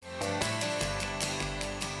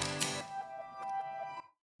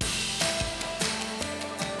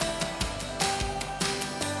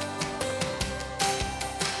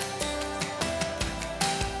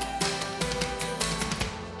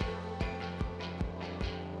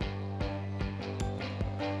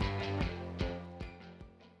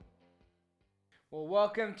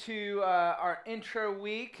Welcome to our intro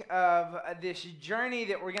week of this journey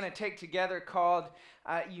that we're going to take together called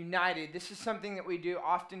United. This is something that we do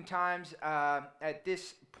oftentimes at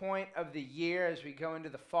this point of the year as we go into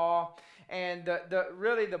the fall. And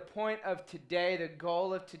really the point of today, the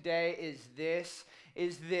goal of today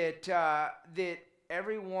is that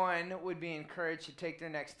everyone would be encouraged to take their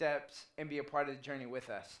next steps and be a part of the journey with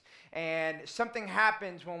us. And something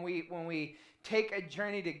happens when we take a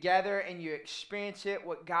journey together and you experience it,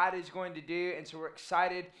 what God is going to do. And so we're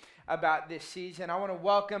excited about this season. I want to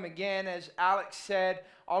welcome again, as Alex said,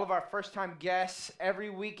 all of our first-time guests.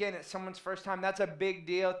 Every weekend it's someone's first time. That's a big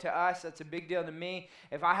deal to us. That's a big deal to me.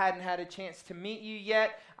 If I hadn't had a chance to meet you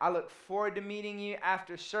yet, I look forward to meeting you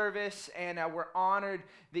after service, and we're honored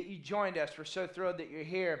that you joined us. We're so thrilled that you're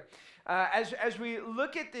here. As we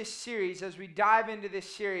look at this series, as we dive into this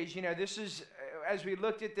series, as we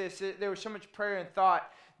looked at this, there was so much prayer and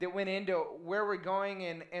thought that went into where we're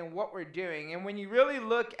going and what we're doing. And when you really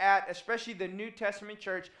look at, especially the New Testament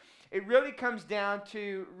church, it really comes down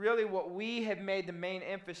to really what we have made the main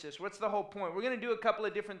emphasis. What's the whole point? We're going to do a couple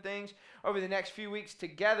of different things over the next few weeks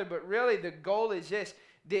together, but really the goal is this,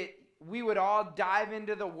 that we would all dive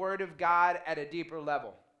into the Word of God at a deeper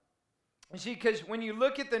level. You see, because when you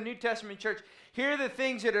look at the New Testament church, here are the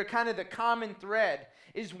things that are kind of the common thread.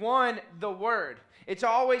 Is one, the Word. It's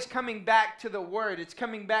always coming back to the Word. It's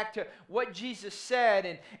coming back to what Jesus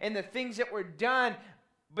said and the things that were done.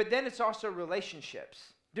 But then it's also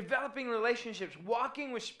relationships. Developing relationships,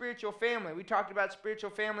 walking with spiritual family. We talked about spiritual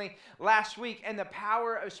family last week and the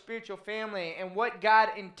power of spiritual family and what God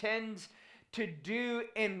intends to do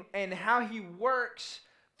and how He works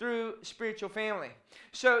through spiritual family.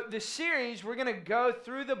 So the series, we're going to go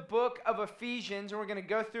through the book of Ephesians, and we're going to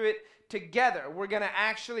go through it together. We're going to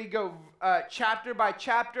actually go chapter by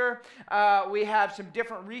chapter. We have some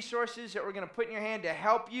different resources that we're going to put in your hand to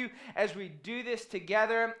help you as we do this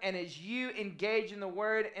together and as you engage in the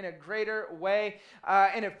Word in a greater way.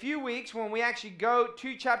 In a few weeks, when we actually go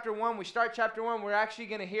to chapter 1, we start chapter 1, we're actually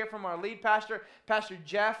going to hear from our lead pastor, Pastor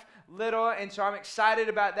Jeff Little, and so I'm excited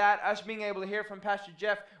about that, us being able to hear from Pastor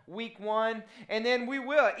Jeff week 1. And then we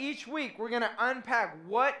will, each week, we're going to unpack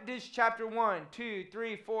what does chapter 1, 2,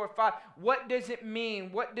 3, 4, 5, what does it mean?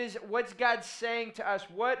 What's God saying to us?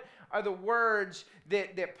 What are the words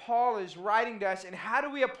that Paul is writing to us, and how do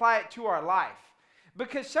we apply it to our life?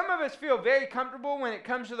 Because some of us feel very comfortable when it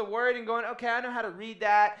comes to the Word and going, okay, I know how to read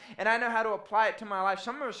that, and I know how to apply it to my life.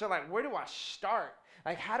 Some of us are like, where do I start?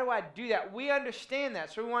 Like, how do I do that? We understand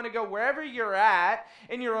that. So we want to go wherever you're at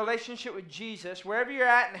in your relationship with Jesus, wherever you're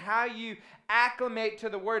at and how you acclimate to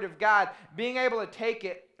the Word of God, being able to take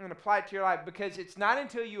it and apply it to your life. Because it's not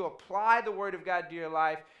until you apply the Word of God to your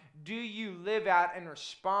life do you live out and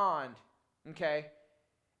respond, okay,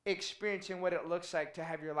 experiencing what it looks like to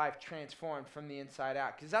have your life transformed from the inside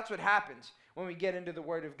out. Because that's what happens when we get into the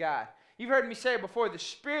Word of God. You've heard me say it before, the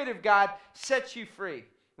Spirit of God sets you free.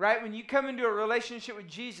 Right? When you come into a relationship with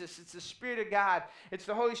Jesus, it's the Spirit of God. It's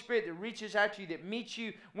the Holy Spirit that reaches out to you, that meets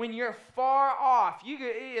you when you're far off.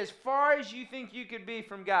 As far as you think you could be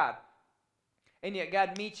from God. And yet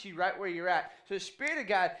God meets you right where you're at. So the Spirit of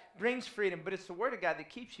God brings freedom, but it's the Word of God that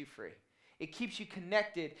keeps you free. It keeps you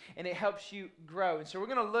connected, and it helps you grow. And so we're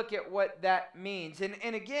going to look at what that means.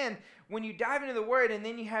 And again, when you dive into the Word and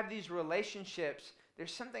then you have these relationships,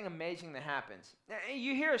 there's something amazing that happens.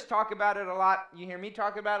 You hear us talk about it a lot. You hear me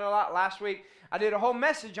talk about it a lot. Last week, I did a whole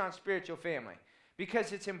message on spiritual family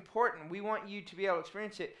because it's important. We want you to be able to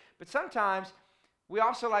experience it. But sometimes we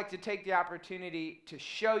also like to take the opportunity to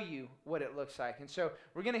show you what it looks like. And so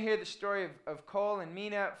we're going to hear the story of Cole and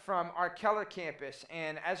Mina from our Keller campus.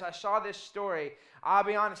 And as I saw this story, I'll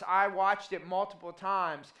be honest, I watched it multiple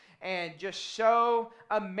times and just so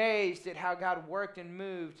amazed at how God worked and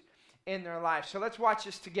moved in their life. So let's watch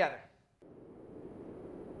this together.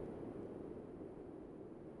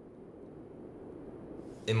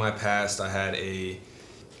 In my past, I had a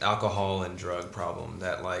alcohol and drug problem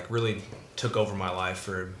that really took over my life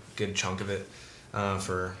for a good chunk of it,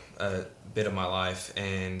 for a bit of my life.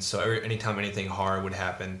 And so anytime anything hard would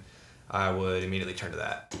happen, I would immediately turn to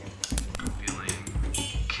that. Feeling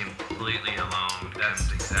completely alone.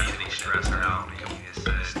 That's exactly stressed out.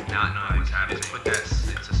 It's not knowing what's happening. But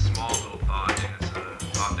it's a small little thought, and it's a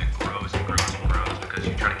thought that grows and grows and grows because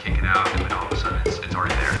you try to kick it out, and then all of a sudden it's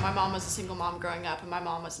already there. My mom was a single mom growing up, and my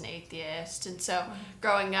mom was an atheist. And so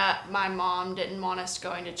growing up, my mom didn't want us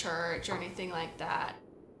going to church or anything like that.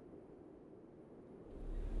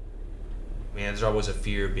 Man, there's always a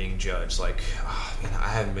fear of being judged. I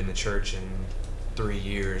haven't been to church in 3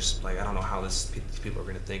 years. I don't know how these people are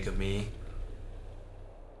going to think of me.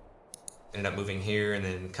 Ended up moving here, and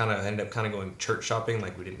then ended up going church shopping.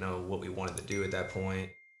 Like, we didn't know what we wanted to do at that point,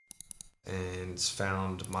 and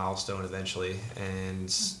found Milestone eventually, and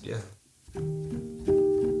yeah.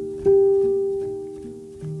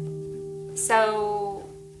 So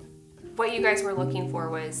what you guys were looking for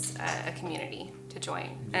was a community to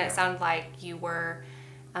join, and it sounded like you were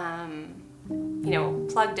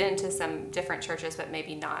plugged into some different churches, but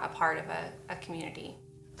maybe not a part of a community.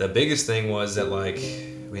 The biggest thing was that,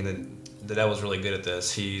 the devil's really good at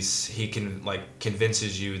this. He can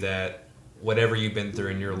convinces you that whatever you've been through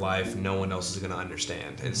in your life, no one else is going to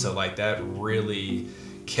understand. And so that really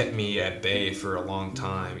kept me at bay for a long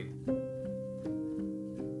time.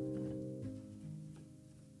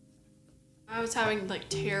 I was having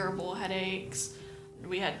terrible headaches.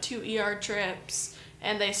 We had 2 ER trips,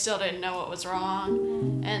 and they still didn't know what was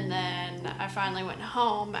wrong. And then I finally went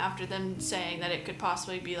home after them saying that it could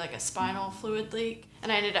possibly be a spinal fluid leak.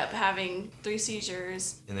 And I ended up having 3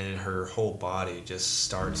 seizures. And then her whole body just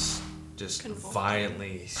starts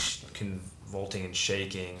violently convulsing and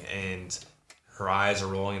shaking, and her eyes are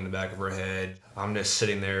rolling in the back of her head. I'm just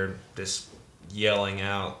sitting there just yelling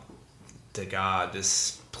out to God,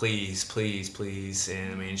 just please, please, please.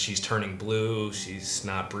 And she's turning blue, she's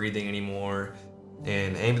not breathing anymore.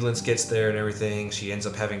 And ambulance gets there and everything. She ends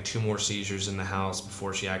up having 2 more seizures in the house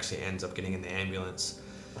before she actually ends up getting in the ambulance.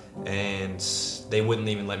 And they wouldn't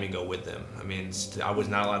even let me go with them. I was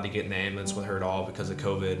not allowed to get in the ambulance with her at all because of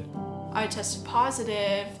COVID. I tested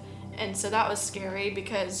positive, and so that was scary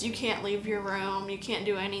because you can't leave your room, you can't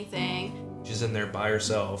do anything. She's in there by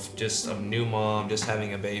herself, just a new mom, just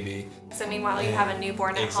having a baby. So meanwhile, you have a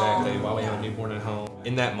newborn at home. Exactly, while we have a newborn at home.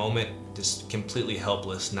 In that moment, just completely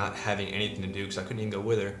helpless, not having anything to do because I couldn't even go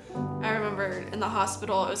with her. I remember in the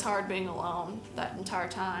hospital, it was hard being alone that entire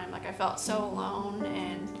time. I felt so alone,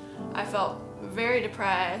 and I felt very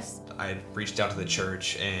depressed. I reached out to the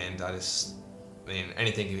church, and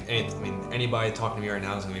anybody talking to me right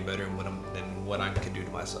now is gonna be better than what I could do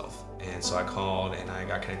to myself. And so I called, and I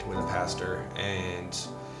got connected with a pastor, and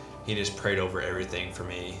he just prayed over everything for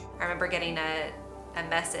me. I remember getting a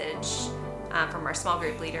message from our small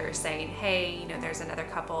group leader saying, hey, there's another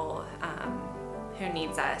couple who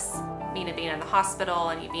needs us. Mina being in the hospital,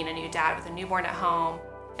 and you being a new dad with a newborn at home,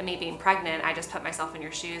 and me being pregnant, I just put myself in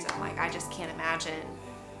your shoes. I'm like, I just can't imagine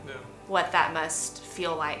what that must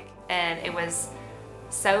feel like. And it was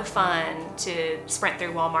so fun to sprint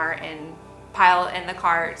through Walmart and pile in the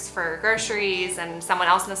carts for groceries, and someone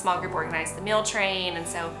else in the small group organized the meal train. And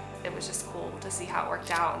so it was just cool to see how it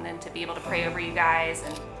worked out, and then to be able to pray over you guys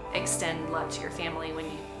and extend love to your family when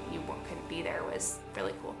you couldn't be there was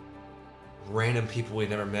really cool. Random people we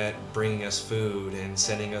never met bringing us food and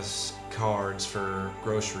sending us cards for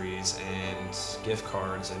groceries and gift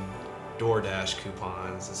cards and DoorDash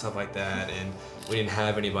coupons and stuff like that. And we didn't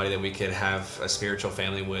have anybody that we could have a spiritual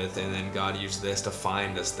family with, and then God used this to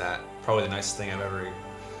find us that. Probably the nicest thing I've ever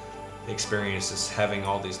experienced is having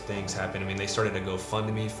all these things happen. They started to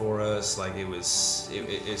GoFundMe for us.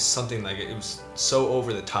 It's something it was so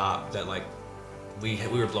over the top that we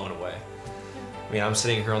were blown away. I'm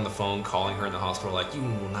sitting here on the phone calling her in the hospital you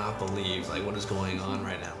will not believe what is going on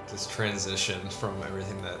right now. This transition from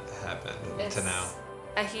everything that happened to now.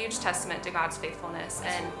 A huge testament to God's faithfulness,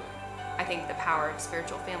 and I think the power of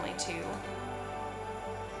spiritual family too.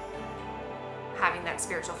 Having that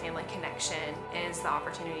spiritual family connection is the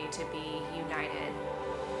opportunity to be united.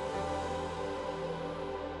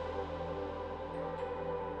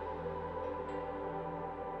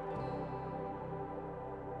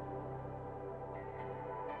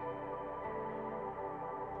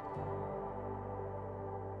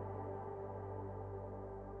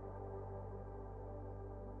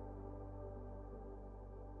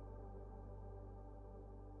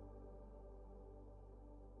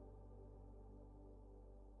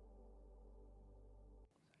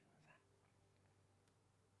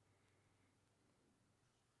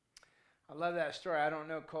 I love that story. I don't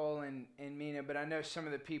know Cole and Mina, but I know some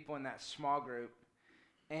of the people in that small group,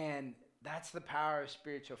 and that's the power of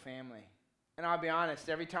spiritual family. And I'll be honest,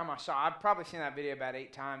 every time I've probably seen that video about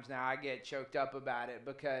 8 times now. I get choked up about it,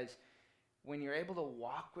 because when you're able to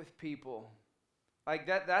walk with people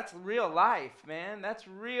that's real life, man. That's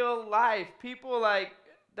real life. People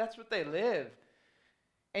that's what they live.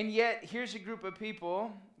 And yet here's a group of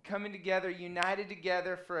people coming together, united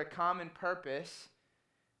together for a common purpose,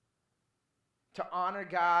 to honor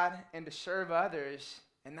God and to serve others,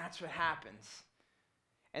 and that's what happens.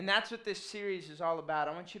 And that's what this series is all about.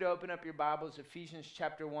 I want you to open up your Bibles, Ephesians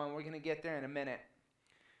chapter 1. We're going to get there in a minute.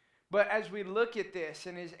 But as we look at this,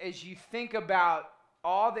 and as you think about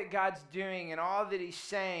all that God's doing and all that he's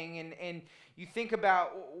saying, and you think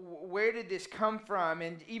about where did this come from,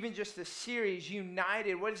 and even just the series,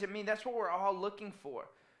 United, what does it mean? That's what we're all looking for.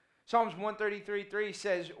 Psalms 133:3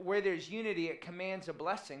 says, where there's unity, it commands a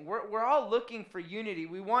blessing. We're all looking for unity.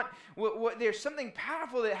 We want, there's something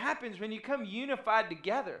powerful that happens when you come unified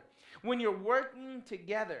together, when you're working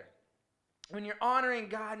together, when you're honoring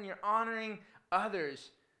God and you're honoring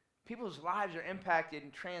others. People's lives are impacted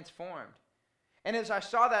and transformed. And as I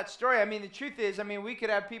saw that story, I mean, the truth is, I mean, we could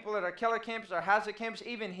have people at our Keller campus, our Hazlet campus,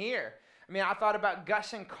 even here. I mean, I thought about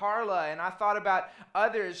Gus and Carla, and I thought about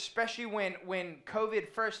others, especially when COVID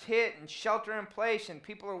first hit and shelter in place and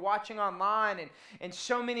people are watching online, and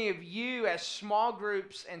so many of you as small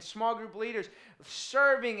groups and small group leaders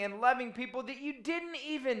serving and loving people that you didn't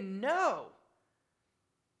even know.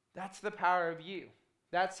 That's the power of you.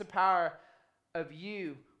 That's the power of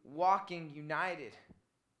you walking united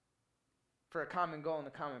for a common goal and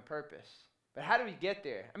a common purpose. But how do we get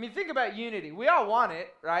there? I mean, think about unity. We all want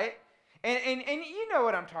it, right? And you know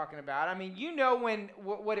what I'm talking about. I mean, you know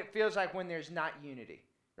what it feels like when there's not unity,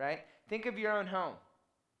 right? Think of your own home,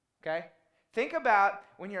 okay? Think about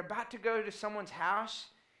when you're about to go to someone's house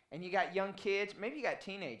and you got young kids, maybe you got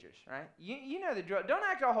teenagers, right? You know the drill. Don't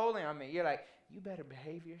act all holy on me. You're like, you better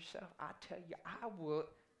behave yourself. I tell you, I will.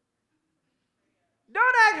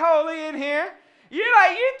 Don't act holy in here. You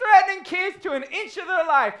threatening kids to an inch of their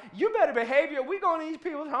life. You better behave. We going to these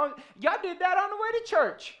people's homes. Y'all did that on the way to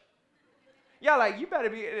church. Y'all like,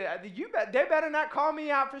 they better not call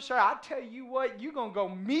me out for sure. I tell you what, you're going to go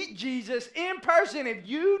meet Jesus in person if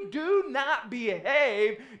you do not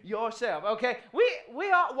behave yourself, okay?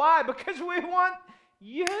 We all, why? Because we want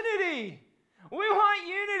unity. We want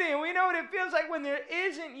unity, and we know what it feels like when there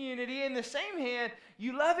isn't unity. In the same hand,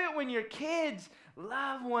 you love it when your kids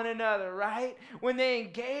love one another, right? When they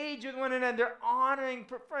engage with one another, they're honoring,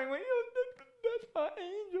 preferring, that's my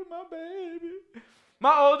angel, my baby.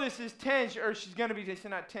 My oldest is 10, or she's going to be, she's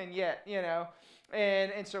not 10 yet, you know.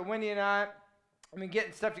 And so Wendy and I mean,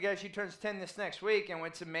 getting stuff together. She turns 10 this next week, and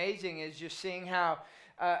what's amazing is just seeing how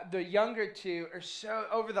the younger two are so,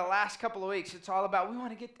 over the last couple of weeks, it's all about, we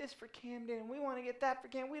want to get this for Camden, and we want to get that for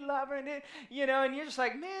Camden, we love her, and you know, and you're just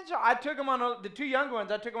like, man, so I took them on, the two younger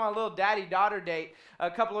ones, I took them on a little daddy-daughter date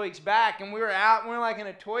a couple of weeks back, and we were out, and we were like in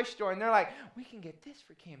a toy store, and they're like, we can get this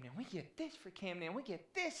for Camden, we get this for Camden, we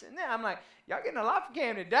get this and that. I'm like, y'all getting a lot for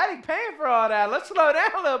Camden, Daddy paying for all that, let's slow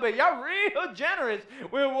down a little bit, y'all real generous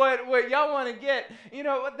with what y'all want to get, you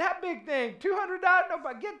know, that big thing, $200,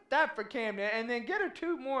 nobody, get that for Camden, and then get her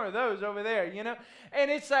two more of those over there, you know,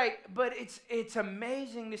 and it's like, but it's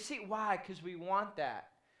amazing to see. Why? Because we want that.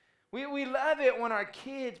 We love it when our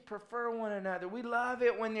kids prefer one another. We love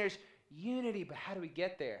it when there's unity. But how do we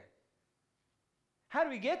get there? How do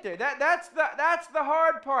we get there? That's the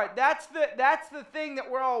hard part. That's the thing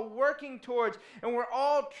that we're all working towards, and we're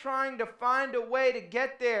all trying to find a way to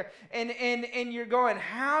get there. And you're going,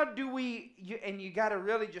 how do we? And you got to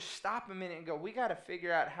really just stop a minute and go, we got to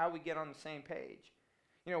figure out how we get on the same page.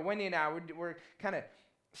 You know, Wendy and I, we're kind of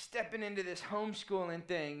stepping into this homeschooling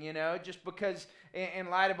thing, you know, just because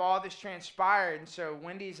in light of all this transpired. And so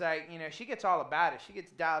Wendy's like, you know, she gets all about it. She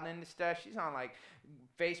gets dialed into stuff. She's on like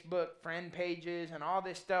Facebook friend pages and all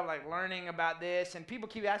this stuff, like learning about this. And people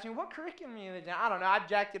keep asking me, what curriculum are you in? I don't know. I've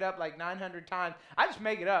jacked it up like 900 times. I just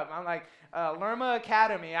make it up. I'm like, Lerma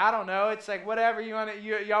Academy. I don't know. It's like whatever you want.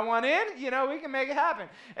 Y'all want in? You know, we can make it happen.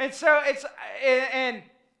 And so it's,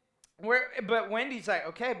 but Wendy's like,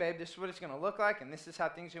 okay, babe, this is what it's going to look like, and this is how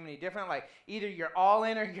things are going to be different. Like, either you're all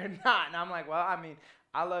in or you're not. And I'm like, well, I mean,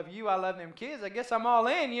 I love you. I love them kids. I guess I'm all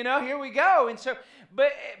in, you know. Here we go. And so,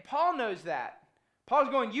 but Paul knows that. Paul's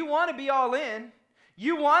going, you want to be all in.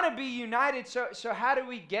 You want to be united. So how do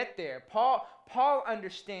we get there? Paul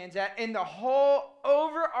understands that. And the whole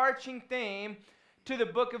overarching theme to the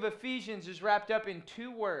book of Ephesians is wrapped up in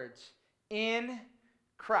two words: in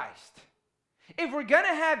Christ. If we're going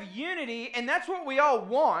to have unity, and that's what we all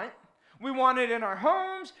want, we want it in our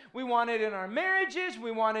homes, we want it in our marriages, we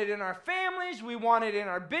want it in our families, we want it in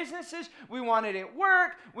our businesses, we want it at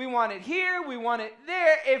work, we want it here, we want it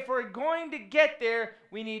there. If we're going to get there,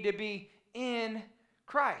 we need to be in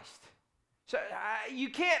Christ. So you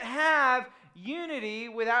can't have unity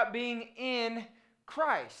without being in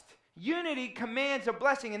Christ. Unity commands a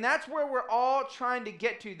blessing, and that's where we're all trying to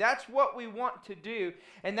get to. That's what we want to do,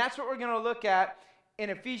 and that's what we're going to look at in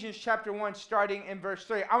Ephesians chapter 1, starting in verse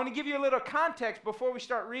 3. I want to give you a little context before we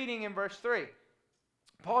start reading in verse 3.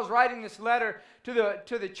 Paul's writing this letter to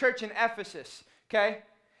the church in Ephesus, okay?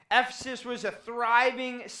 Ephesus was a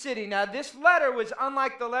thriving city. Now, this letter was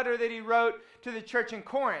unlike the letter that he wrote to the church in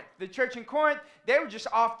Corinth. The church in Corinth, they were just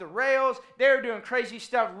off the rails. They were doing crazy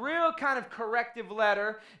stuff. Real kind of corrective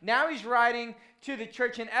letter. Now he's writing to the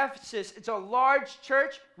church in Ephesus. It's a large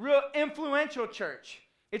church, real influential church.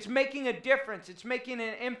 It's making a difference. It's making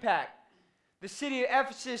an impact. The city of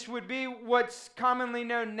Ephesus would be what's commonly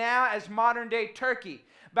known now as modern-day Turkey.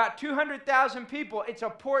 About 200,000 people. It's a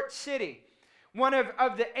port city. One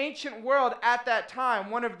of the ancient world at that time,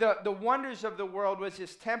 one of the wonders of the world was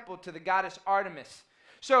this temple to the goddess Artemis.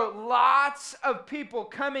 So lots of people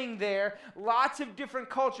coming there, lots of different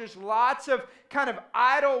cultures, lots of kind of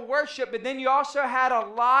idol worship, but then you also had a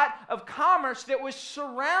lot of commerce that was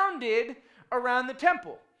surrounded around the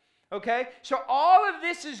temple. Okay? So all of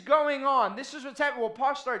this is going on. This is what's happening. Well,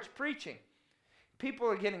 Paul starts preaching. People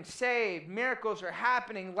are getting saved. Miracles are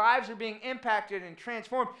happening. Lives are being impacted and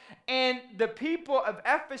transformed. And the people of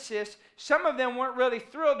Ephesus, some of them weren't really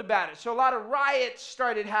thrilled about it. So a lot of riots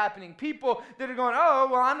started happening. People that are going, oh,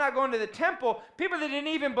 well, I'm not going to the temple. People that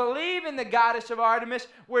didn't even believe in the goddess of Artemis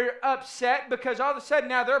were upset because all of a sudden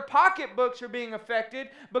now their pocketbooks are being affected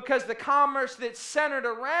because the commerce that's centered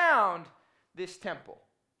around this temple.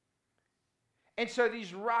 And so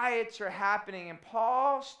these riots are happening. And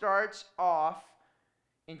Paul starts off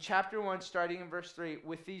in chapter 1, starting in verse 3,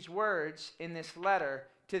 with these words in this letter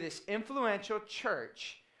to this influential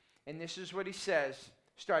church. And this is what he says,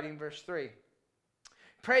 starting in verse 3.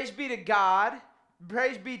 Praise be to God,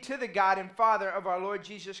 praise be to the God and Father of our Lord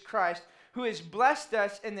Jesus Christ, who has blessed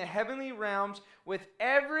us in the heavenly realms with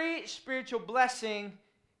every spiritual blessing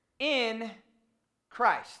in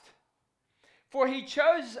Christ. For he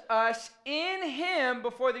chose us in him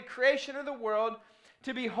before the creation of the world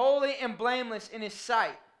to be holy and blameless in his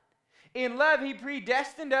sight. In love, he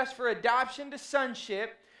predestined us for adoption to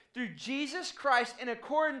sonship through Jesus Christ in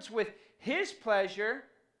accordance with his pleasure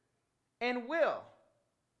and will,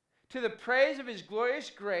 to the praise of his glorious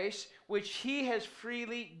grace, which he has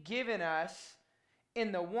freely given us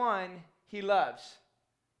in the one he loves.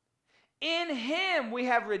 In him we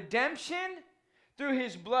have redemption through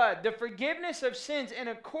his blood, the forgiveness of sins in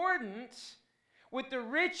accordance with the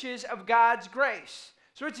riches of God's grace.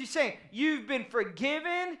 So what's he saying? You've been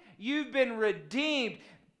forgiven. You've been redeemed.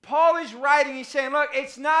 Paul is writing, he's saying, look,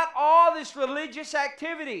 it's not all this religious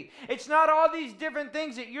activity. It's not all these different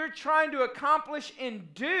things that you're trying to accomplish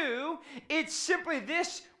and do. It's simply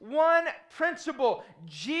this one principle.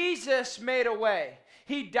 Jesus made a way.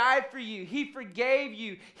 He died for you. He forgave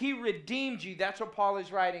you. He redeemed you. That's what Paul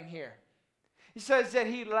is writing here. He says that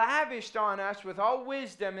he lavished on us with all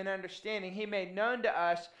wisdom and understanding. He made known to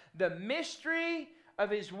us the mystery of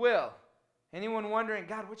his will. Anyone wondering,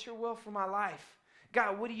 God, what's your will for my life?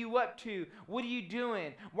 God, what are you up to? What are you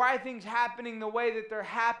doing? Why are things happening the way that they're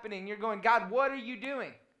happening? You're going, God, what are you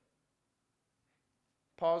doing?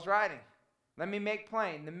 Paul's writing, let me make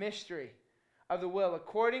plain the mystery of the will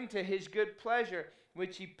according to his good pleasure,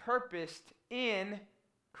 which he purposed in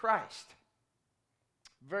Christ.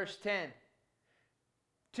 Verse 10.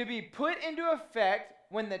 To be put into effect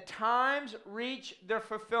when the times reach their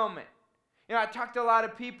fulfillment. You know, I talked to a lot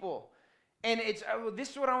of people, and it's, oh, well,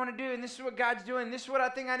 this is what I want to do, and this is what God's doing, this is what I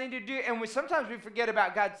think I need to do. And sometimes we forget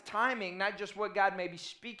about God's timing, not just what God may be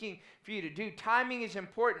speaking for you to do. Timing is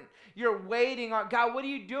important. You're waiting on, God, what are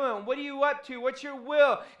you doing? What are you up to? What's your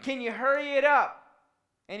will? Can you hurry it up?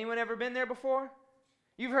 Anyone ever been there before?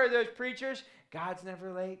 You've heard those preachers, God's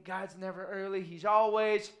never late, God's never early, he's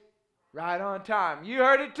always right on time. You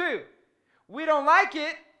heard it too. We don't like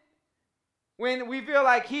it when we feel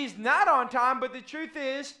like he's not on time, but the truth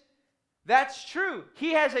is, that's true.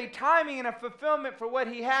 He has a timing and a fulfillment for what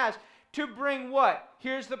he has to bring what?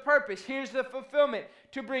 Here's the purpose. Here's the fulfillment.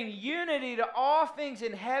 To bring unity to all things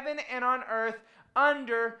in heaven and on earth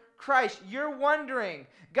under Christ. You're wondering,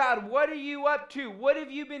 God, what are you up to? What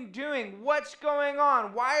have you been doing? What's going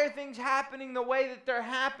on? Why are things happening the way that they're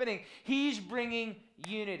happening? He's bringing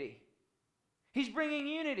unity. He's bringing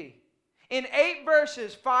unity. In 8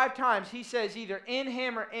 verses, 5 times, he says either in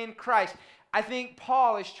him or in Christ. I think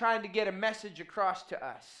Paul is trying to get a message across to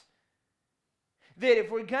us. That if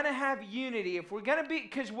we're going to have unity, if we're going to be,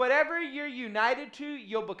 because whatever you're united to,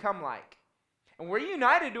 you'll become like. And we're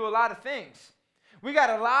united to a lot of things. We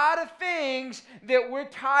got a lot of things that we're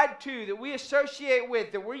tied to, that we associate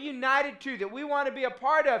with, that we're united to, that we want to be a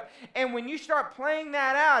part of. And when you start playing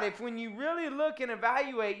that out, when you really look and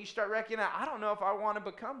evaluate, you start recognizing, I don't know if I want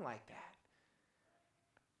to become like that.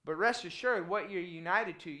 But rest assured, what you're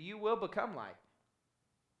united to, you will become like.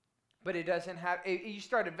 But it doesn't have, you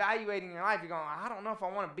start evaluating your life, you're going, I don't know if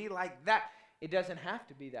I want to be like that. It doesn't have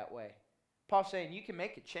to be that way. Paul's saying you can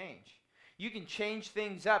make a change. You can change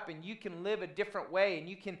things up, and you can live a different way, and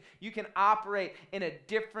you can operate in a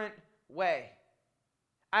different way.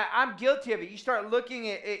 I'm guilty of it. You start looking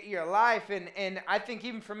at your life, and I think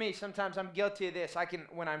even for me, sometimes I'm guilty of this.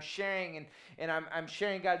 When I'm sharing and I'm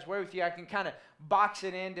sharing God's word with you, I can kind of box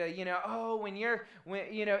it into, when you're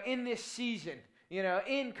in this season,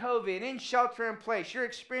 in COVID, in shelter in place, you're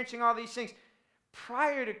experiencing all these things.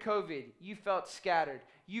 Prior to COVID, you felt scattered.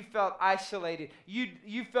 You felt isolated.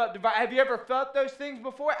 You felt divided. Have you ever felt those things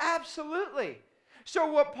before? Absolutely.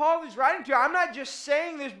 So what Paul is writing to, I'm not just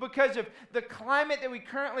saying this because of the climate that we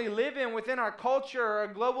currently live in within our culture or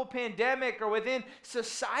a global pandemic or within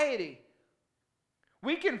society.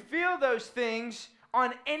 We can feel those things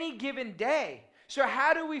on any given day. So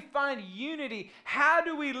how do we find unity? How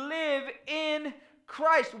do we live in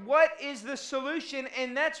Christ? What is the solution?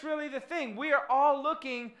 And that's really the thing. We are all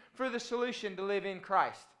looking for the solution to live in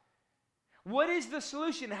Christ. What is the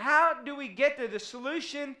solution? How do we get there? The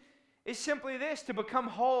solution is simply this: to become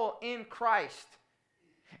whole in Christ.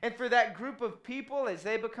 And for that group of people, as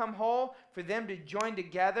they become whole, for them to join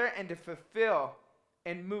together and to fulfill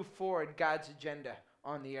and move forward God's agenda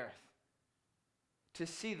on the earth. To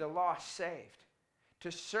see the lost saved.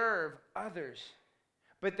 To serve others.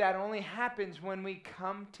 But that only happens when we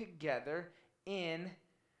come together in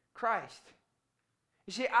Christ.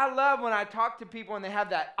 You see, I love when I talk to people and they have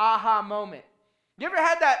that aha moment. You ever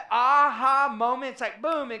had that aha moment? It's like,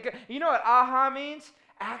 boom. You know what aha means?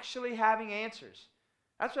 Actually having answers.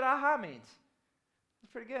 That's what aha means.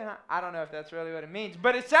 It's pretty good, huh? I don't know if that's really what it means,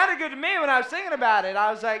 but it sounded good to me when I was thinking about it.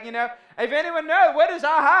 I was like, if anyone knows, what does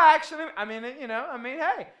aha actually mean?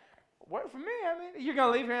 Hey, work for me. You're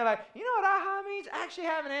going to leave here like, you know what aha means? Actually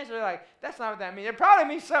have an answer. Like, that's not what that means. It probably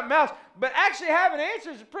means something else, but actually having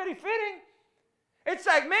answers is pretty fitting. It's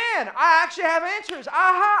like, man, I actually have answers.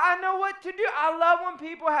 Aha, I know what to do. I love when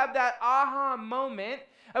people have that aha moment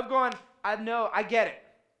of going, I know, I get it.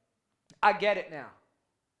 I get it now.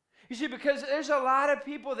 You see, because there's a lot of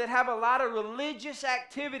people that have a lot of religious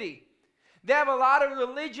activity. They have a lot of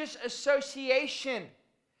religious association.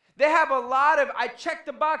 They have a lot of, I checked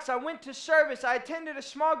the box, I went to service, I attended a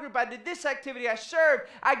small group, I did this activity, I served,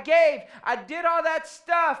 I gave, I did all that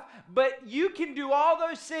stuff. But you can do all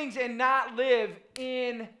those things and not live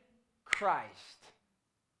in Christ.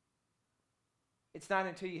 It's not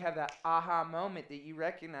until you have that aha moment that you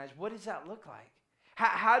recognize, what does that look like?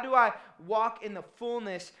 How do I walk in the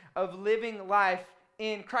fullness of living life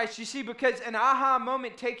in Christ? You see, because an aha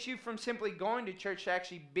moment takes you from simply going to church to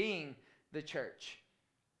actually being the church.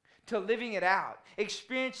 To living it out,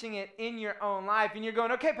 experiencing it in your own life. And you're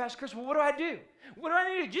going, okay, Pastor Chris, well, what do I do? What do I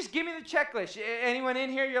need to do? Just give me the checklist. Anyone in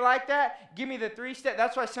here, you're like that? Give me the 3 steps.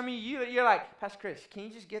 That's why some of you're like, Pastor Chris, can you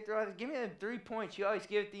just get through all this? Give me the 3 points you always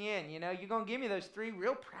give at the end. You're going to give me those 3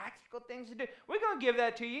 real practical things to do. We're going to give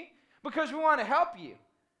that to you because we want to help you.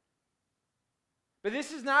 But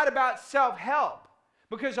this is not about self-help.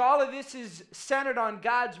 Because all of this is centered on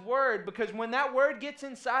God's word. Because when that word gets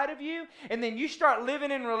inside of you, and then you start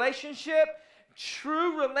living in relationship,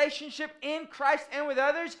 true relationship in Christ and with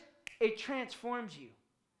others, it transforms you.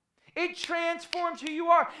 It transforms who you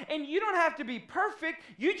are. And you don't have to be perfect.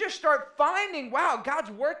 You just start finding, wow,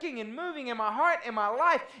 God's working and moving in my heart and my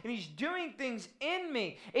life, and He's doing things in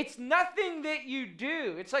me. It's nothing that you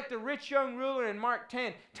do. It's like the rich young ruler in Mark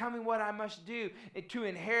 10. Tell me what I must do to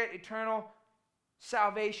inherit eternal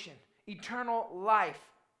salvation, eternal life.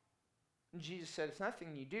 And Jesus said, it's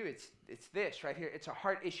nothing you do. It's this right here. It's a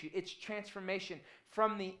heart issue. It's transformation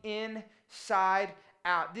from the inside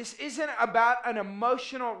out. This isn't about an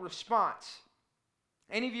emotional response.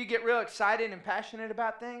 Any of you get real excited and passionate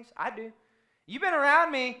about things? I do. You've been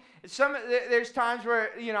around me. There's times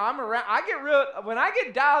where, I'm around. When I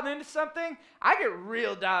get dialed into something, I get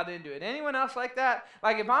real dialed into it. Anyone else like that?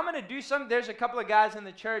 Like if I'm going to do something, there's a couple of guys in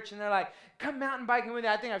the church and they're like, come mountain biking with me.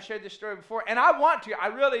 I think I've shared this story before. And I want to. I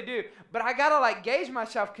really do. But I got to gauge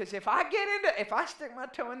myself because if I stick my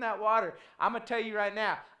toe in that water, I'm going to tell you right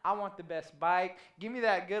now, I want the best bike. Give me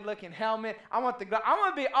that good looking helmet. I want to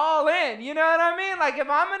be all in. You know what I mean? Like if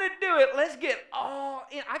I'm going to do it, let's get all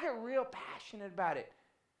in. I get real passionate about it.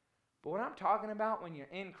 But what I'm talking about when you're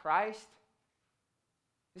in Christ,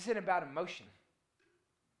 this isn't about emotion.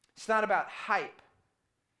 It's not about hype.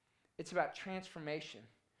 It's about transformation.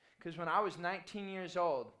 Because when I was 19 years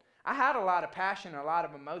old, I had a lot of passion, a lot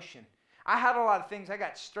of emotion. I had a lot of things I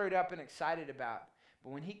got stirred up and excited about.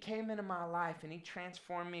 But when He came into my life and He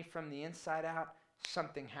transformed me from the inside out,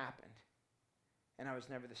 something happened. And I was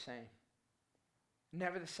never the same.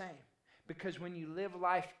 Never the same. Because when you live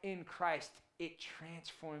life in Christ, it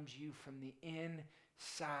transforms you from the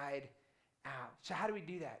inside out. So how do we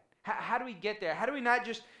do that? How do we get there? How do we not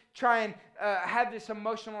just try and have this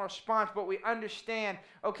emotional response, but we understand,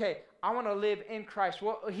 okay, I want to live in Christ.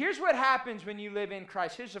 Well, here's what happens when you live in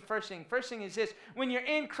Christ. Here's the first thing. First thing is this. When you're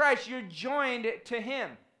in Christ, you're joined to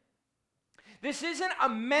Him. This isn't a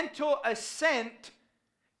mental assent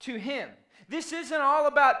to Him. This isn't all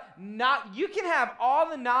about you can have all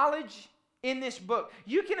the knowledge in this book.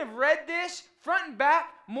 You can have read this front and back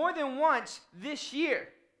more than once this year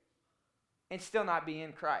and still not be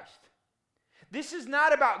in Christ. This is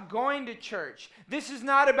not about going to church. This is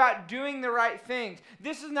not about doing the right things.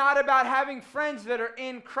 This is not about having friends that are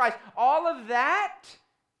in Christ. All of that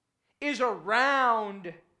is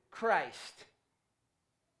around Christ.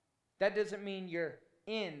 That doesn't mean you're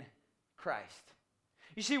in Christ.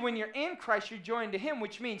 You see, when you're in Christ, you're joined to Him,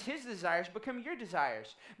 which means His desires become your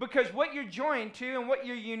desires. Because what you're joined to and what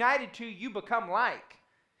you're united to, you become like.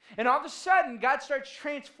 And all of a sudden, God starts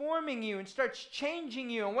transforming you and starts changing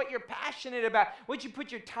you, and what you're passionate about, what you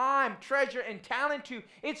put your time, treasure, and talent to,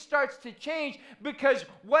 it starts to change, because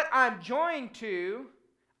what I'm joined to,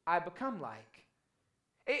 I become like.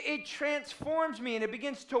 It transforms me, and it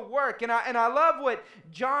begins to work. And I love what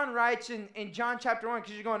John writes in John chapter 1,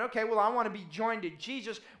 because you're going, okay, well, I want to be joined to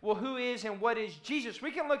Jesus. Well, who is and what is Jesus?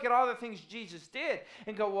 We can look at all the things Jesus did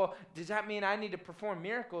and go, well, does that mean I need to perform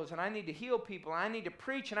miracles, and I need to heal people, and I need to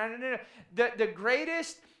preach? And the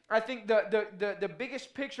greatest, I think the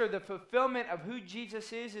biggest picture of the fulfillment of who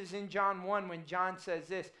Jesus is in John 1, when John says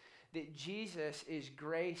this, that Jesus is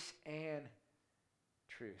grace and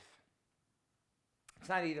truth. It's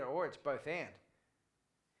not either or, it's both and.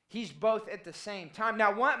 He's both at the same time.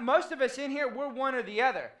 Now, most of us in here, we're one or the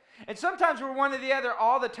other. And sometimes we're one or the other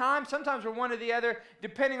all the time. Sometimes we're one or the other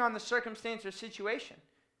depending on the circumstance or situation.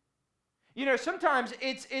 You know, sometimes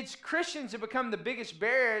it's Christians that become the biggest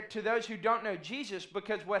barrier to those who don't know Jesus,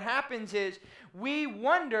 because what happens is we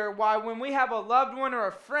wonder why when we have a loved one or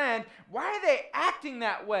a friend, why are they acting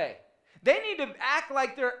that way? They need to act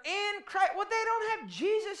like they're in Christ. Well, they don't have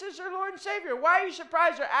Jesus as their Lord and Savior. Why are you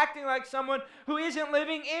surprised they're acting like someone who isn't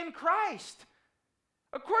living in Christ?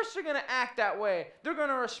 Of course they're going to act that way. They're going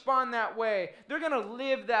to respond that way. They're going to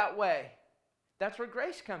live that way. That's where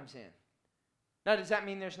grace comes in. Now, does that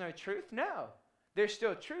mean there's no truth? No. There's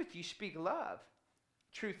still truth. You speak love.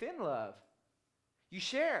 Truth in love. You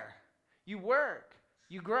share. You work.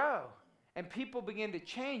 You grow. And people begin to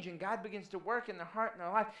change, and God begins to work in their heart and their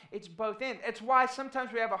life. It's both ends. It's why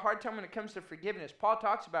sometimes we have a hard time when it comes to forgiveness. Paul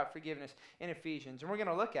talks about forgiveness in Ephesians, and we're going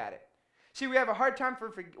to look at it. See, we have a hard time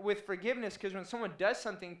with forgiveness because when someone does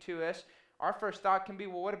something to us, our first thought can be,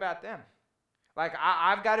 well, what about them? Like,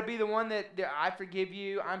 I've got to be the one that I forgive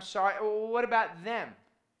you. I'm sorry. Well, what about them?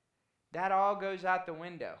 That all goes out the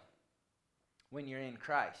window when you're in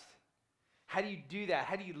Christ. How do you do that?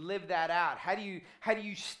 How do you live that out? How do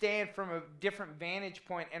you stand from a different vantage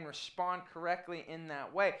point and respond correctly in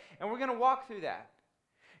that way? And we're going to walk through that.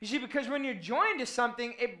 You see, because when you're joined to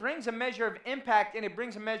something, it brings a measure of impact and it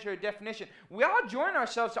brings a measure of definition. We all join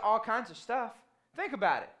ourselves to all kinds of stuff. Think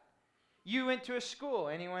about it. You went to a school.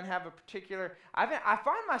 Anyone have a particular... I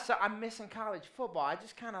find myself, I'm missing college football. I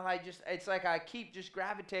just kind of it's like I keep just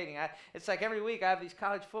gravitating. It's like every week I have these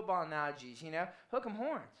college football analogies, you know? Hook 'em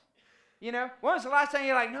horns. You know, when was the last time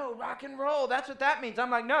you're like, no, rock and roll, that's what that means?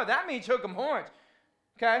 I'm like, no, that means hook 'em horns,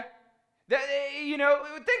 okay? You know,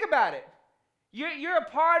 think about it. You're a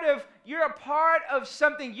part of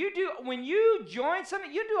something. You do, when you join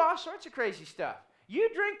something, you do all sorts of crazy stuff. You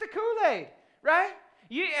drink the Kool-Aid, right?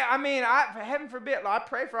 Heaven forbid, I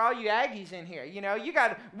pray for all you Aggies in here. You know, you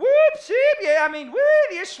got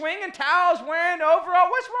you're swinging towels, wearing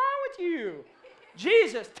overall. What's wrong with you?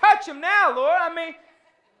 Jesus, touch them now, Lord.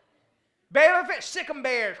 Baylor Fish, sick 'em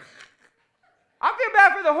bears. I feel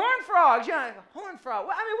bad for the horn frogs. You know, like a horn frog.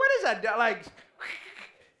 What is that? Like,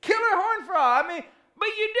 killer horn frog. But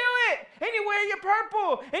you do it, and you wear your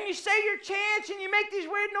purple, and you say your chants, and you make these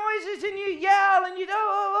weird noises, and you yell, and you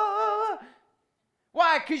do.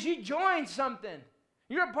 Why? Because you joined something.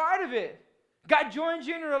 You're a part of it. God joins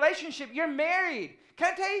you in a relationship. You're married.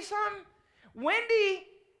 Can I tell you something? Wendy,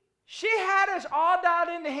 she had us all dialed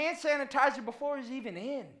into hand sanitizer before it was even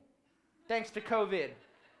in. Thanks to COVID.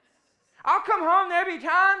 I'll come home, there'll be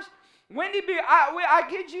times, I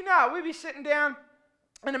kid you not, we'd be sitting down,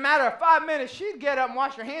 in a matter of 5 minutes, she'd get up and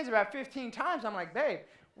wash her hands about 15 times. I'm like, babe,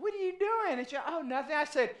 what are you doing? And she, oh, nothing. I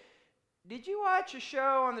said, did you watch a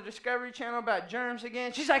show on the Discovery Channel about germs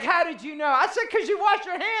again? She's like, how did you know? I said, because you washed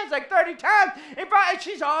your hands like 30 times. And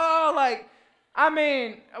she's all like, I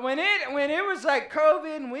mean, when it was like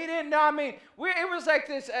COVID and we didn't know, I mean, it was like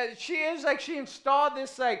this, she installed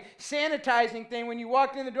this like sanitizing thing when you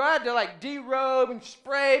walked in the door. I had to like derobe and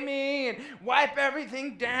spray me and wipe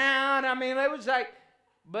everything down. I mean, it was like,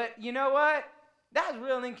 but you know what? That was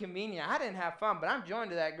real inconvenient. I didn't have fun, but I'm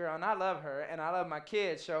joined to that girl and I love her and I love my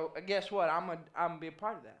kids. So guess what? I'm gonna be a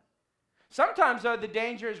part of that. Sometimes though, the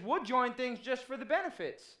danger is we'll join things just for the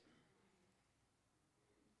benefits.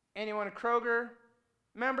 Anyone a Kroger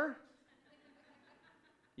member?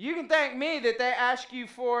 You can thank me that they ask you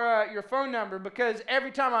for your phone number, because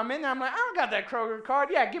every time I'm in there, I'm like, I don't got that Kroger card.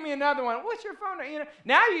 Yeah, give me another one. What's your phone number? You know,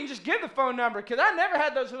 now you can just give the phone number, because I never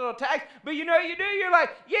had those little tags. But you know what you do? You're like,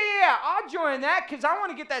 yeah, I'll join that because I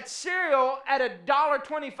want to get that cereal at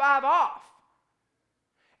 $1.25 off.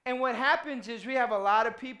 And what happens is we have a lot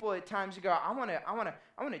of people at times who go, I want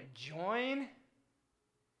to join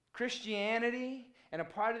Christianity and a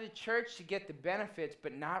part of the church to get the benefits,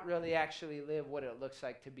 but not really actually live what it looks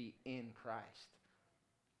like to be in Christ.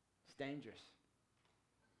 It's dangerous.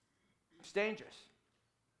 It's dangerous.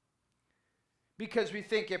 Because we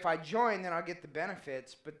think if I join, then I'll get the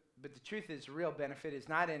benefits, but the truth is, the real benefit is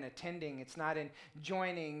not in attending, it's not in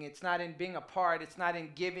joining, it's not in being a part, it's not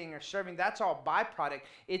in giving or serving. That's all byproduct.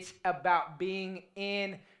 It's about being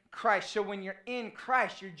in Christ. So when you're in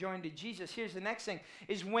Christ, you're joined to Jesus. Here's the next thing,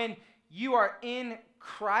 is when you are in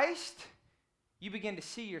Christ, you begin to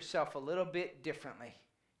see yourself a little bit differently.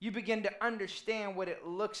 You begin to understand what it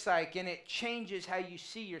looks like, and it changes how you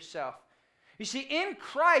see yourself. You see, in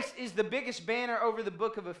Christ is the biggest banner over the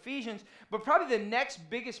book of Ephesians, but probably the next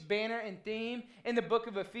biggest banner and theme in the book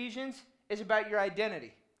of Ephesians is about your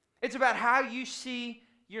identity. It's about how you see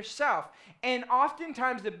yourself. And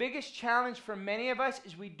oftentimes the biggest challenge for many of us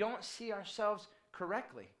is we don't see ourselves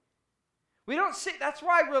correctly. We don't see, that's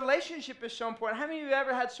why relationship is so important. How many of you have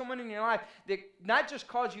ever had someone in your life that not just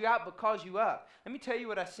calls you out, but calls you up? Let me tell you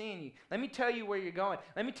what I see in you. Let me tell you where you're going.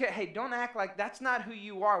 Let me tell you, hey, don't act like that's not who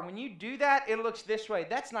you are. When you do that, it looks this way.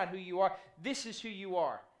 That's not who you are. This is who you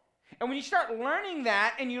are. And when you start learning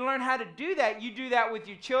that and you learn how to do that, you do that with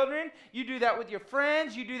your children, you do that with your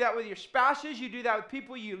friends, you do that with your spouses, you do that with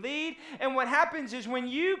people you lead. And what happens is when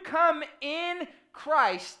you come in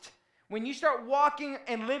Christ, when you start walking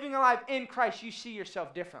and living a life in Christ, you see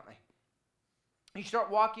yourself differently. You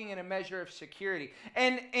start walking in a measure of security.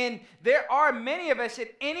 And there are many of us at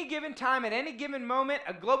any given time, at any given moment,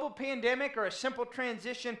 a global pandemic or a simple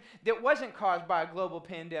transition that wasn't caused by a global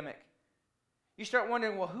pandemic. You start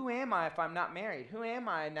wondering, well, who am I if I'm not married? Who am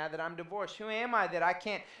I now that I'm divorced? Who am I that I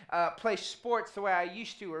can't play sports the way I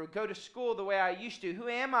used to or go to school the way I used to? Who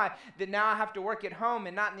am I that now I have to work at home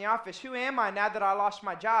and not in the office? Who am I now that I lost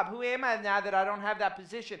my job? Who am I now that I don't have that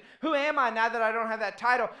position? Who am I now that I don't have that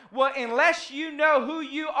title? Well, unless you know who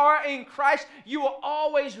you are in Christ, you will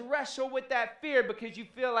always wrestle with that fear because you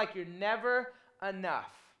feel like you're never enough.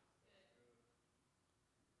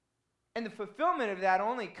 And the fulfillment of that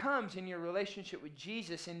only comes in your relationship with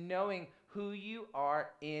Jesus and knowing who you are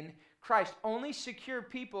in Christ. Only secure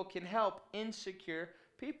people can help insecure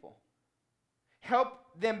people. Help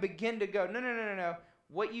them begin to go, no.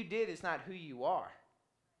 What you did is not who you are.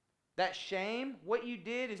 That shame, what you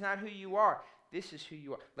did is not who you are. This is who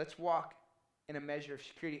you are. Let's walk in a measure of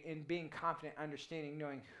security in being confident, understanding,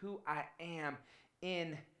 knowing who I am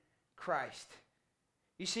in Christ.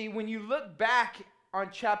 You see, when you look back on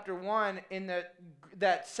chapter 1 in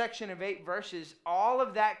that section of 8 verses, all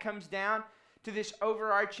of that comes down to this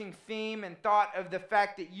overarching theme and thought of the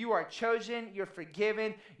fact that you are chosen, you're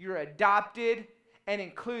forgiven, you're adopted, and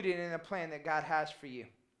included in the plan that God has for you.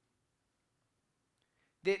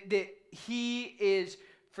 That He is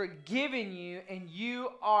forgiving you and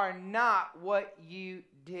you are not what you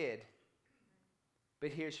did.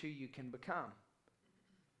 But here's who you can become.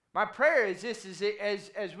 My prayer is this, is that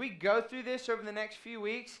as we go through this over the next few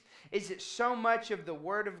weeks, is that so much of the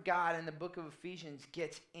Word of God in the book of Ephesians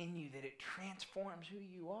gets in you that it transforms who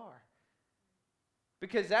you are.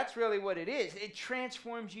 Because that's really what it is. It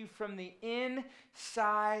transforms you from the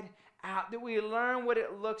inside out, that we learn what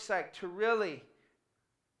it looks like to really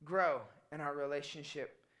grow in our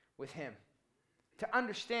relationship with Him. To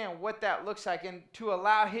understand what that looks like and to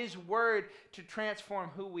allow His Word to transform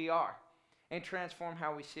who we are and transform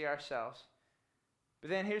how we see ourselves. But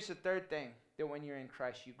then here's the third thing, that when you're in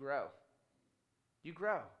Christ, you grow. You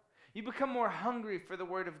grow. You become more hungry for the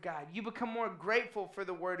Word of God. You become more grateful for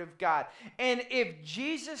the Word of God. And if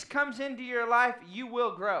Jesus comes into your life, you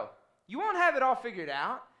will grow. You won't have it all figured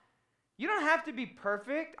out. You don't have to be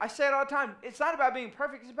perfect. I say it all the time. It's not about being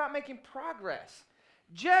perfect. It's about making progress.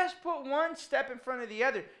 Just put one step in front of the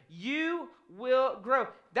other. You will grow.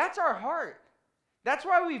 That's our heart. That's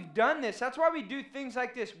why we've done this. That's why we do things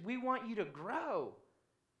like this. We want you to grow.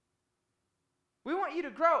 We want you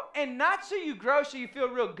to grow. And not so you grow so you feel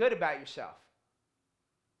real good about yourself.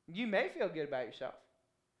 You may feel good about yourself.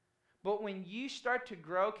 But when you start to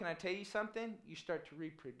grow, can I tell you something? You start to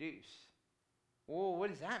reproduce. Well, what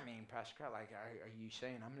does that mean, Pastor Scott? Like, are you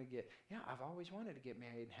saying I'm going to get, yeah, I've always wanted to get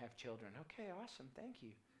married and have children. Okay, awesome, thank you.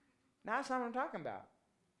 Now that's not what I'm talking about.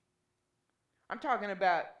 I'm talking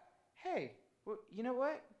about, hey, well, you know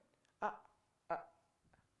what?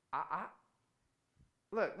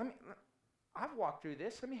 Look, I've walked through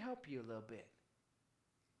this. Let me help you a little bit.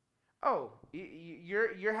 Oh,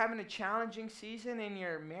 you're having a challenging season in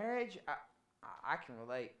your marriage? I can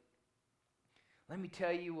relate. Let me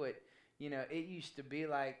tell you what, it used to be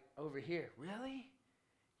like over here. Really?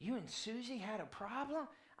 You and Susie had a problem?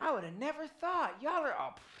 I would have never thought. Y'all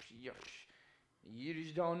are, you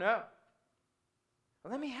just don't know.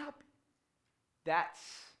 Well, let me help you. That's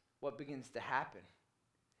what begins to happen.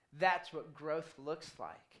 That's what growth looks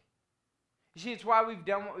like. You see, it's why we've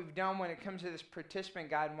done what we've done when it comes to this participant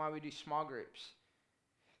guide and why we do small groups.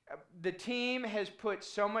 The team has put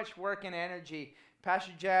so much work and energy.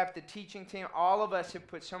 Pastor Jeff, the teaching team, all of us have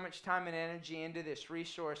put so much time and energy into this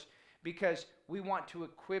resource because we want to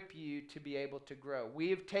equip you to be able to grow. We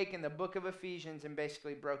have taken the book of Ephesians and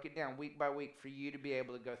basically broke it down week by week for you to be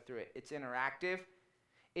able to go through it. It's interactive.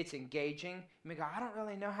 It's engaging. You may go, I don't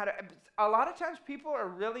really know how to. A lot of times people are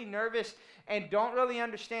really nervous and don't really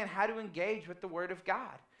understand how to engage with the Word of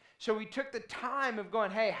God. So we took the time of going,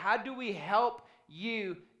 hey, how do we help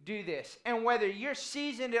you do this? And whether you're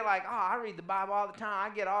seasoned at like, I read the Bible all the time,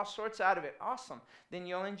 I get all sorts out of it. Awesome. Then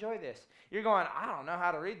you'll enjoy this. You're going, I don't know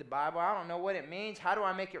how to read the Bible. I don't know what it means. How do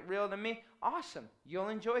I make it real to me? Awesome. You'll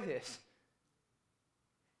enjoy this.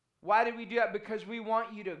 Why did we do that? Because we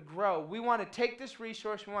want you to grow. We want to take this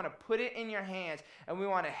resource, we want to put it in your hands, and we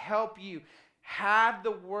want to help you have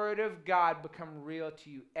the Word of God become real to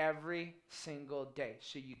you every single day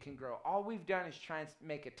so you can grow. All we've done is try and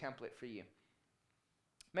make a template for you.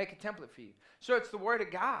 Make a template for you. So it's the Word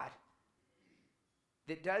of God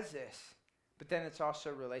that does this, but then it's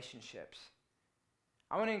also relationships.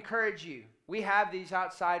 I want to encourage you. We have these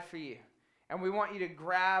outside for you, and we want you to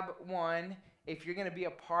grab one if you're going to be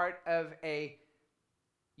a part of a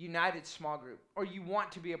united small group, or you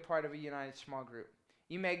want to be a part of a united small group.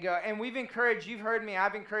 You may go, and you've heard me,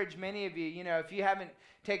 I've encouraged many of you, if you haven't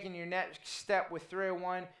taken your next step with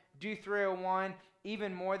 301, do 301,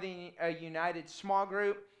 even more than a united small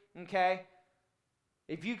group, okay?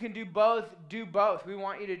 If you can do both, do both. We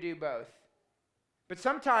want you to do both. But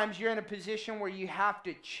sometimes you're in a position where you have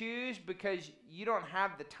to choose because you don't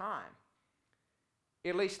have the time.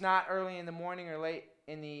 At least not early in the morning or late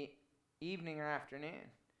in the evening or afternoon.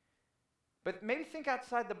 But maybe think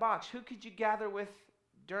outside the box. Who could you gather with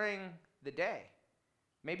during the day?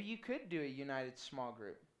 Maybe you could do a united small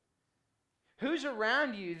group. Who's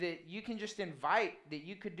around you that you can just invite that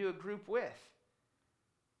you could do a group with?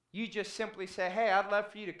 You just simply say, hey, I'd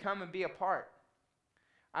love for you to come and be a part.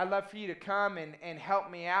 I'd love for you to come and help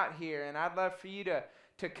me out here. And I'd love for you to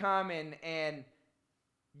come and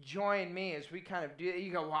join me as we kind of do it. You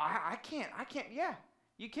go, well, I can't. Yeah,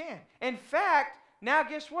 you can. In fact, now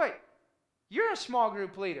guess what? You're a small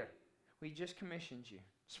group leader. We just commissioned you.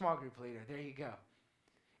 Small group leader. There you go.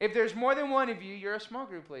 If there's more than one of you, you're a small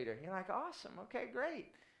group leader. You're like, awesome. Okay,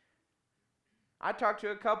 great. I talked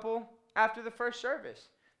to a couple after the first service.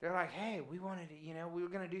 They're like, hey, we wanted to, we were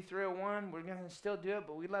going to do 301. We're going to still do it,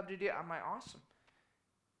 but we'd love to do it. I'm like, awesome.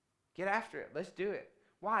 Get after it. Let's do it.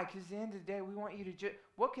 Why? Because at the end of the day, we want you to just,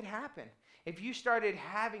 what could happen if you started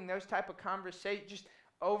having those type of conversations just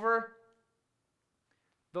over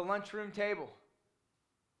the lunchroom table,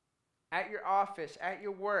 at your office, at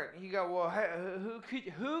your work? You go, well,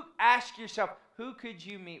 ask yourself, who could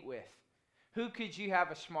you meet with? Who could you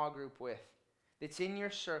have a small group with that's in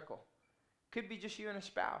your circle? Could be just you and a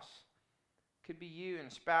spouse. Could be you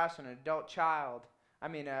and a spouse and an adult child.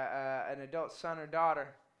 An adult son or daughter,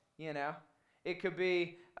 It could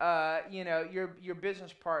be, your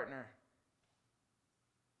business partner.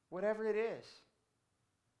 Whatever it is.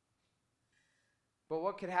 But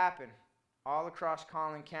what could happen? All across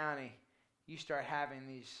Collin County, you start having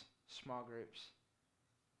these small groups.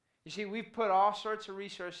 You see, we've put all sorts of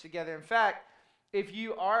resources together. In fact, if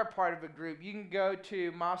you are a part of a group, you can go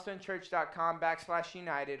to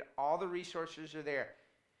milestonechurch.com/united. All the resources are there.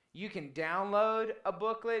 You can download a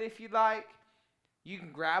booklet if you'd like. You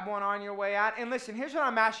can grab one on your way out. And listen, here's what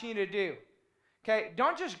I'm asking you to do. Okay?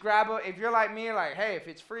 Don't just grab it. If you're like me, you're like, hey, if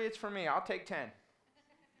it's free, it's for me. I'll take 10.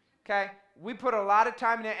 Okay? We put a lot of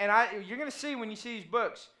time in it. And you're going to see when you see these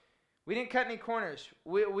books, We didn't cut any corners.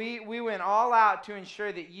 We went all out to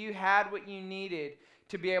ensure that you had what you needed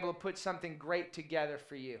to be able to put something great together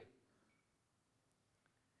for you.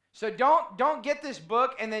 So don't get this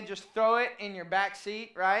book and then just throw it in your back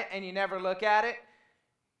seat, right? And you never look at it.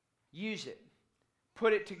 Use it.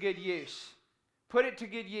 Put it to good use. Put it to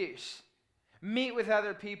good use. Meet with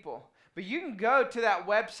other people. But you can go to that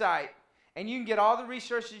website and you can get all the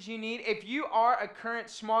resources you need. If you are a current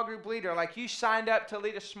small group leader, like you signed up to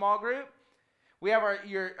lead a small group, we have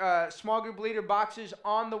your small group leader boxes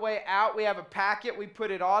on the way out. We have a packet. We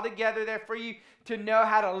put it all together there for you to know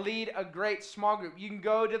how to lead a great small group. You can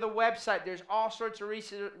go to the website. There's all sorts of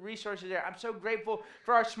resources there. I'm so grateful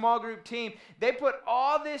for our small group team. They put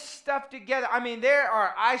all this stuff together. I mean, there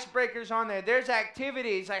are icebreakers on there. There's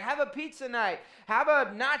activities like have a pizza night, have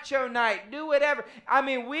a nacho night, do whatever. I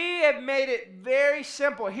mean, we have made it very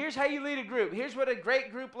simple. Here's how you lead a group. Here's what a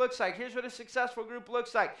great group looks like. Here's what a successful group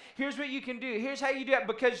looks like. Here's what you can do. Here's how you do it.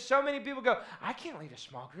 Because so many people go, I can't lead a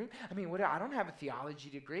small group. I mean, I don't have a theology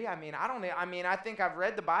degree. I think I've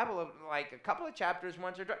read the Bible like a couple of chapters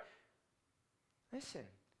once or twice. Listen,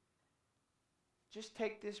 just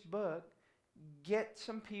take this book, get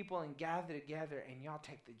some people and gather together, and y'all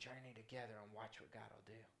take the journey together and watch what God will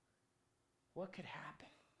do. What could happen?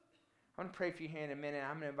 I want to pray for you here in a minute.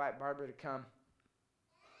 I'm going to invite Barbara to come.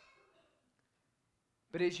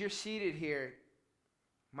 But as you're seated here,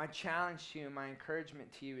 my challenge to you, my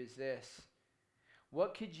encouragement to you is this.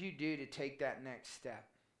 What could you do to take that next step?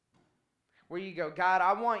 Where you go, God,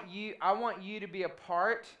 I want you to be a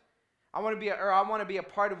part. I want to be a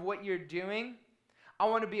part of what you're doing. I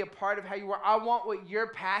want to be a part of how you work. I want what you're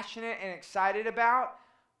passionate and excited about.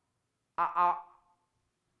 I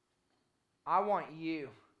want you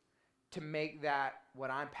to make that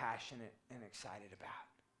what I'm passionate and excited about.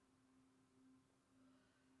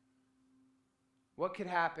 What could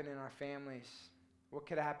happen in our families? What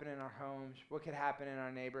could happen in our homes? What could happen in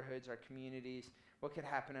our neighborhoods, our communities? What could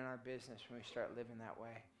happen in our business when we start living that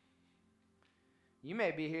way? You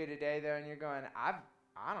may be here today, though, and you're going, I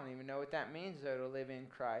don't even know what that means, though, to live in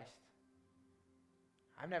Christ.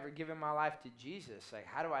 I've never given my life to Jesus. Like,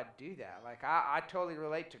 how do I do that? Like, I totally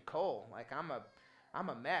relate to Cole. Like, I'm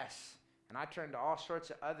a mess, and I turn to all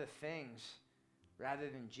sorts of other things rather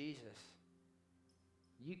than Jesus.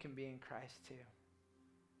 You can be in Christ, too.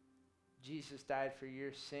 Jesus died for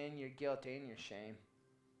your sin, your guilt, and your shame.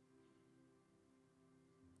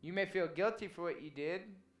 You may feel guilty for what you did.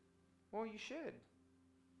 Well, you should.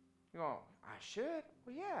 You go, I should?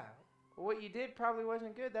 Well, yeah. Well, what you did probably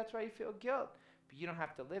wasn't good. That's why you feel guilt. But you don't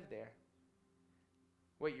have to live there.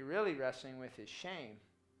 What you're really wrestling with is shame.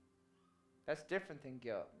 That's different than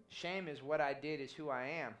guilt. Shame is what I did is who I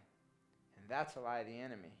am. And that's a lie of the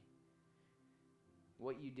enemy.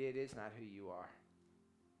 What you did is not who you are.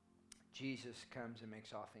 Jesus comes and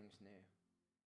makes all things new.